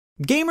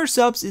Gamer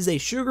Supps is a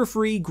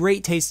sugar-free,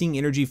 great-tasting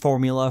energy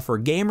formula for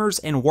gamers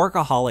and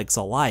workaholics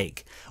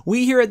alike.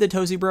 We here at the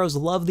Toasty Bros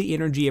love the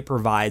energy it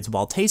provides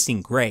while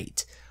tasting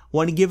great.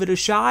 Want to give it a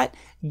shot?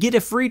 Get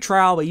a free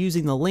trial by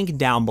using the link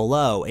down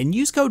below and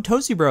use code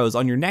ToastyBros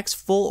on your next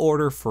full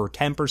order for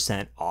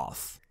 10%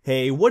 off.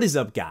 Hey, what is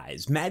up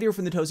guys? Matt here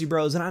from the Toasty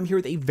Bros and I'm here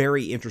with a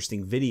very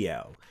interesting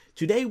video.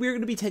 Today we're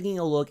going to be taking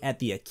a look at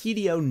the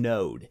Akitio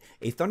Node,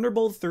 a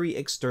Thunderbolt 3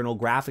 external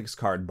graphics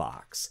card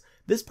box.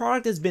 This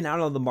product has been out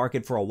on the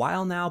market for a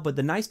while now, but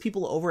the nice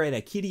people over at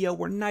Akitio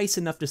were nice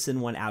enough to send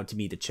one out to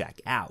me to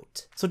check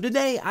out. So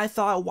today I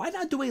thought, why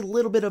not do a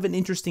little bit of an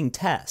interesting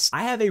test?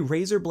 I have a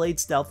Razer Blade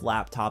Stealth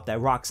laptop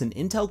that rocks an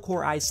Intel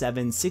Core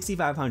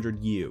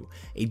i7-6500U,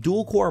 a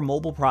dual-core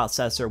mobile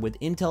processor with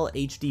Intel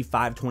HD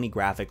 520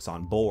 graphics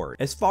on board.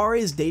 As far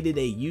as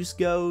day-to-day use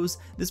goes,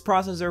 this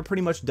processor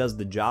pretty much does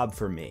the job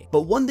for me.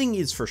 But one thing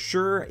is for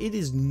sure, it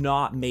is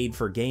not made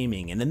for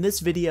gaming, and in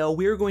this video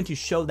we are going to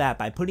show that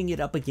by putting it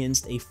up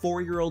against a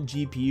 4-year-old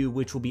GPU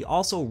which will be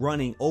also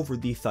running over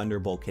the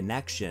Thunderbolt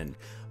connection.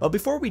 But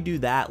before we do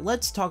that,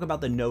 let's talk about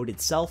the Node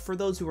itself for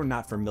those who are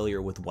not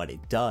familiar with what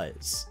it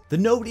does. The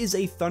Node is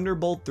a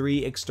Thunderbolt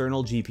 3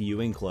 external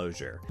GPU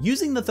enclosure.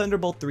 Using the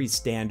Thunderbolt 3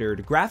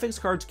 standard,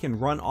 graphics cards can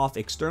run off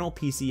external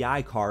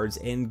PCI cards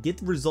and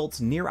get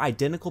results near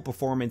identical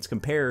performance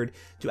compared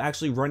to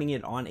actually running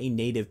it on a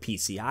native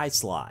PCI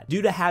slot,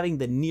 due to having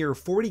the near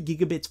 40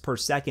 gigabits per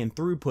second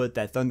throughput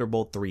that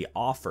Thunderbolt 3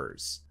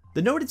 offers.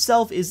 The Node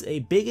itself is a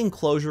big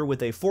enclosure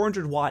with a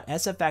 400 watt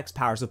SFX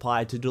power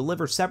supply to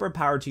deliver separate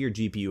power to your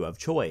GPU of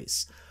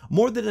choice,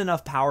 more than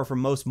enough power for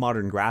most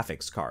modern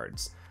graphics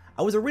cards.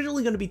 I was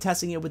originally going to be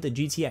testing it with the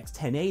GTX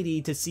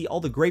 1080 to see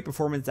all the great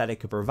performance that it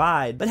could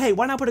provide, but hey,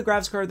 why not put a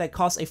graphics card that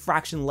costs a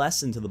fraction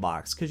less into the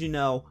box, because you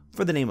know,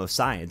 for the name of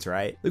science,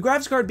 right? The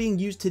graphics card being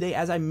used today,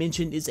 as I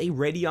mentioned, is a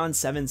Radeon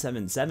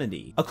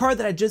 7770, a card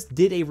that I just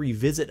did a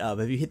revisit of.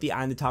 If you hit the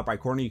eye in the top right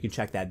corner, you can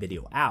check that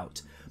video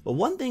out. But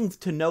one thing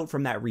to note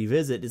from that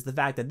revisit is the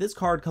fact that this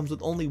card comes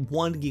with only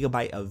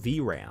 1GB of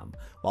VRAM.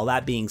 While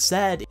that being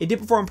said, it did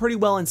perform pretty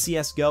well in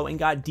CSGO and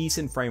got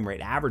decent frame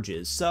rate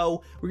averages,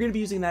 so we're going to be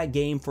using that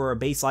game for a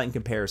baseline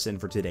comparison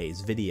for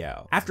today's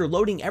video. After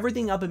loading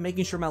everything up and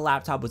making sure my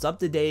laptop was up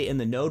to date and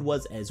the Node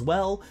was as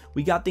well,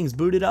 we got things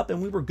booted up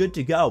and we were good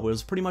to go. It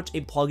was pretty much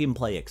a plug and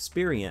play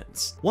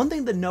experience. One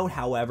thing to note,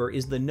 however,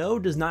 is the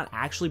Node does not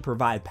actually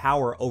provide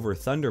power over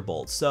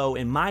Thunderbolt, so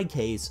in my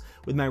case,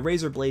 with my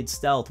Razer Blade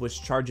Stealth,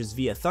 which charges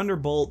via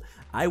Thunderbolt,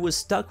 I was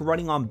stuck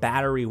running on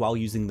battery while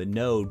using the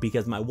Node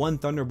because my one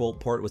Thunderbolt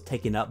port was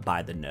taken up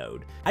by the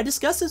Node. I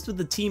discussed this with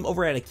the team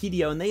over at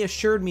Akitio and they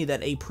assured me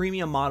that a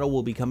premium model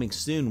will be coming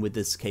soon with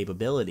this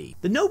capability.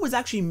 The Node was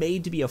actually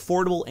made to be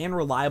affordable and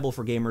reliable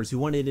for gamers who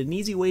wanted an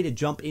easy way to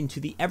jump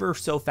into the ever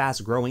so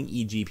fast growing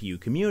eGPU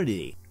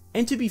community.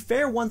 And to be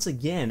fair, once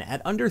again,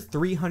 at under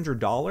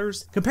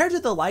 $300, compared to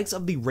the likes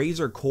of the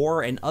Razer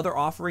Core and other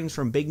offerings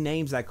from big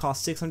names that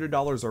cost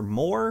 $600 or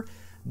more,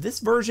 this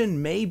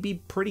version may be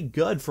pretty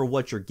good for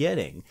what you're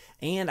getting.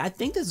 And I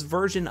think this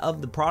version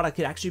of the product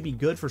could actually be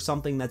good for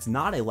something that's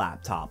not a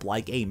laptop,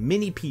 like a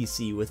mini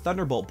PC with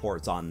Thunderbolt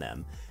ports on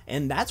them.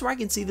 And that's where I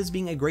can see this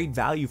being a great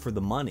value for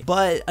the money.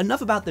 But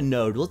enough about the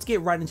Node, let's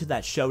get right into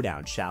that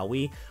showdown, shall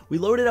we? We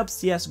loaded up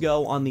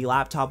CSGO on the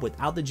laptop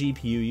without the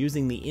GPU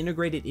using the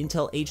integrated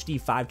Intel HD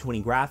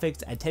 520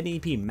 graphics at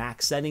 1080p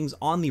max settings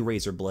on the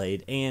Razer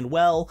Blade, and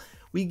well,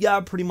 we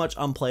got pretty much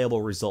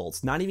unplayable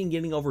results, not even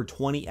getting over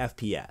 20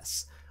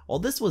 FPS. While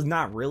this was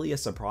not really a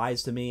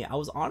surprise to me, I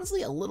was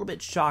honestly a little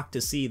bit shocked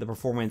to see the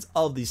performance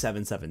of the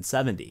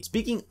 7770.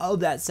 Speaking of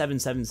that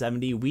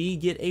 7770, we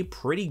get a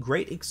pretty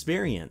great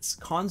experience,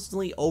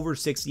 constantly over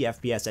 60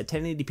 FPS at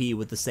 1080p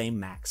with the same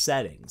max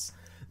settings.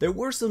 There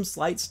were some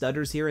slight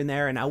stutters here and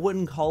there, and I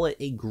wouldn't call it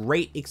a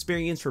great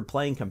experience for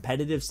playing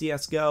competitive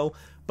CSGO,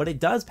 but it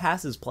does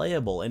pass as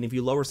playable, and if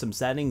you lower some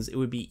settings, it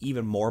would be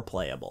even more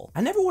playable.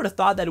 I never would have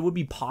thought that it would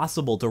be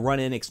possible to run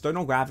an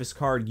external graphics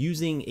card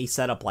using a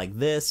setup like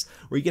this,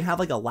 where you can have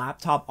like a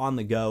laptop on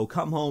the go,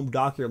 come home,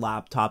 dock your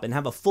laptop, and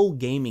have a full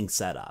gaming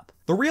setup.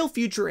 The real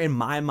future in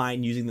my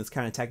mind using this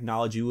kind of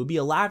technology would be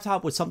a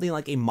laptop with something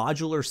like a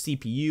modular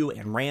CPU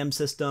and RAM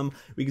system.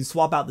 We can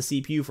swap out the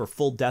CPU for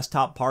full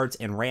desktop parts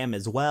and RAM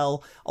as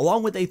well,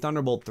 along with a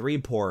Thunderbolt 3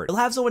 port. You'll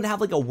have someone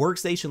have like a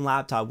workstation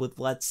laptop with,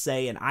 let's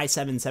say, an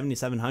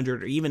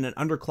i7-7700 or even an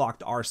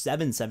underclocked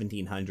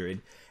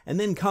R7-1700, and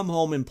then come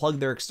home and plug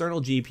their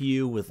external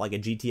GPU with like a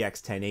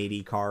GTX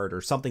 1080 card or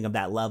something of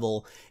that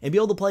level and be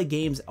able to play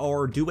games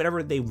or do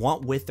whatever they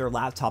want with their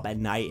laptop at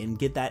night and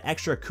get that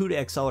extra CUDA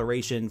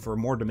acceleration for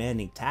more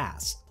demanding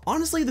tasks.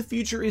 Honestly, the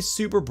future is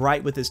super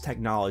bright with this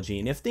technology,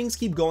 and if things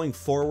keep going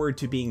forward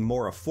to being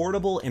more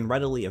affordable and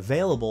readily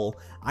available,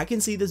 I can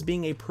see this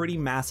being a pretty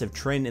massive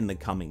trend in the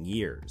coming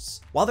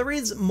years. While there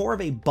is more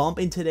of a bump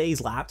in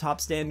today's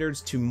laptop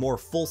standards to more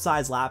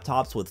full-size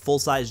laptops with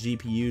full-size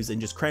GPUs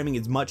and just cramming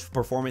as much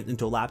performance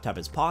into a laptop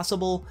as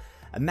possible,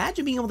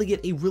 Imagine being able to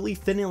get a really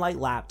thin and light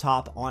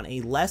laptop on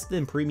a less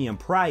than premium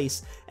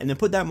price and then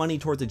put that money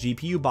towards a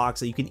GPU box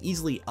that you can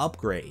easily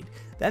upgrade.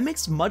 That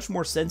makes much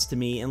more sense to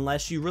me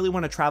unless you really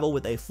want to travel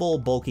with a full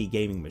bulky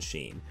gaming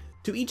machine.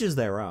 To each is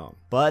their own.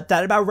 But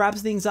that about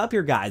wraps things up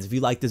here, guys. If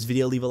you like this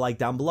video, leave a like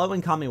down below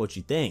and comment what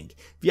you think.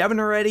 If you haven't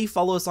already,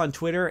 follow us on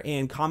Twitter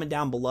and comment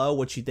down below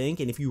what you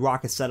think, and if you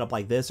rock a setup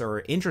like this or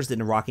are interested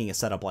in rocking a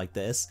setup like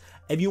this.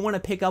 If you want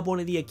to pick up one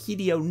of the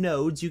Akitio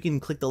nodes, you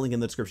can click the link in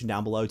the description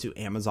down below to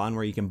Amazon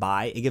where you can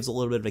buy. It gives a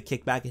little bit of a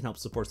kickback and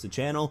helps support the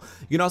channel.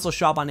 You can also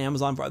shop on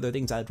Amazon for other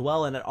things as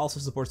well, and it also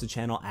supports the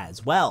channel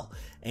as well.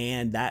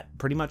 And that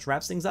pretty much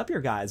wraps things up here,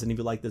 guys. And if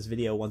you like this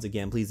video, once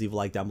again, please leave a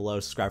like down below,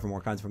 subscribe for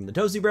more content from the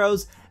Toasty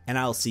Bros, and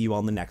I'll see you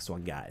on the next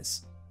one,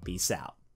 guys. Peace out.